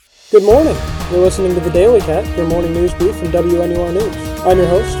Good morning. You're listening to The Daily Cat, your morning news brief from WNUR News. I'm your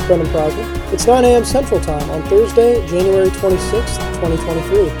host, Brendan Prizeman. It's 9 a.m. Central Time on Thursday, January 26th,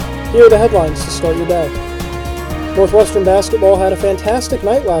 2023. Here are the headlines to start your day. Northwestern basketball had a fantastic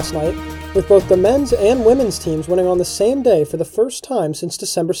night last night, with both the men's and women's teams winning on the same day for the first time since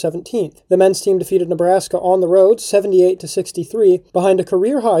December 17th. The men's team defeated Nebraska on the road 78-63 behind a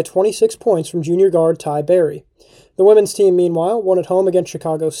career-high 26 points from junior guard Ty Berry. The women's team, meanwhile, won at home against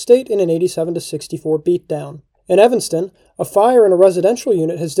Chicago State in an 87-64 beatdown. In Evanston, a fire in a residential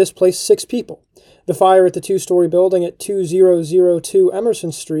unit has displaced 6 people. The fire at the 2-story building at 2002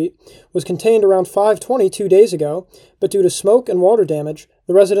 Emerson Street was contained around 5:20 2 days ago, but due to smoke and water damage,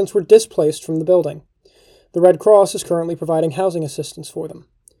 the residents were displaced from the building. The Red Cross is currently providing housing assistance for them.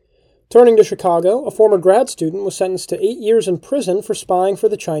 Turning to Chicago, a former grad student was sentenced to 8 years in prison for spying for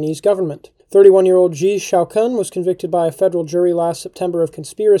the Chinese government. 31-year-old Ji Xiaokun was convicted by a federal jury last September of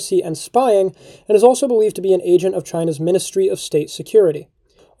conspiracy and spying, and is also believed to be an agent of China's Ministry of State Security.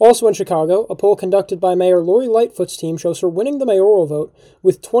 Also in Chicago, a poll conducted by Mayor Lori Lightfoot's team shows her winning the mayoral vote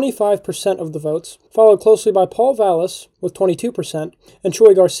with 25% of the votes, followed closely by Paul Vallis with 22% and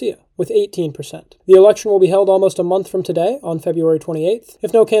Troy Garcia with 18%. The election will be held almost a month from today, on February 28th.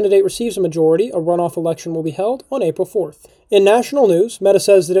 If no candidate receives a majority, a runoff election will be held on April 4th. In national news, Meta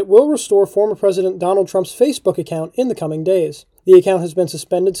says that it will restore former President Donald Trump's Facebook account in the coming days. The account has been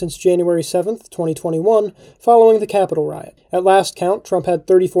suspended since January 7th, 2021, following the Capitol riot. At last count, Trump had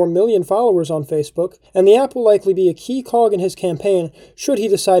 34 million followers on Facebook, and the app will likely be a key cog in his campaign should he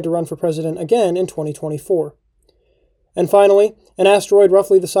decide to run for president again in 2024. And finally, an asteroid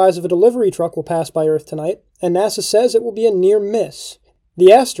roughly the size of a delivery truck will pass by Earth tonight, and NASA says it will be a near miss.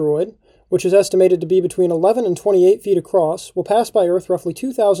 The asteroid, which is estimated to be between 11 and 28 feet across, will pass by Earth roughly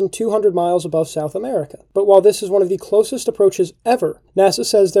 2,200 miles above South America. But while this is one of the closest approaches ever, NASA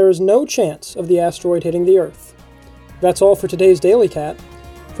says there is no chance of the asteroid hitting the Earth. That's all for today's Daily Cat.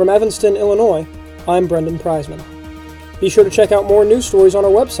 From Evanston, Illinois, I'm Brendan Prizeman. Be sure to check out more news stories on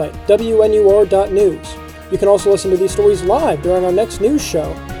our website, WNUR.news. You can also listen to these stories live during our next news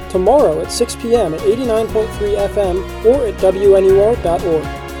show, tomorrow at 6 p.m. at 89.3 FM or at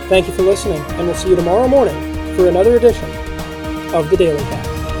WNUR.org. Thank you for listening, and we'll see you tomorrow morning for another edition of The Daily Cat.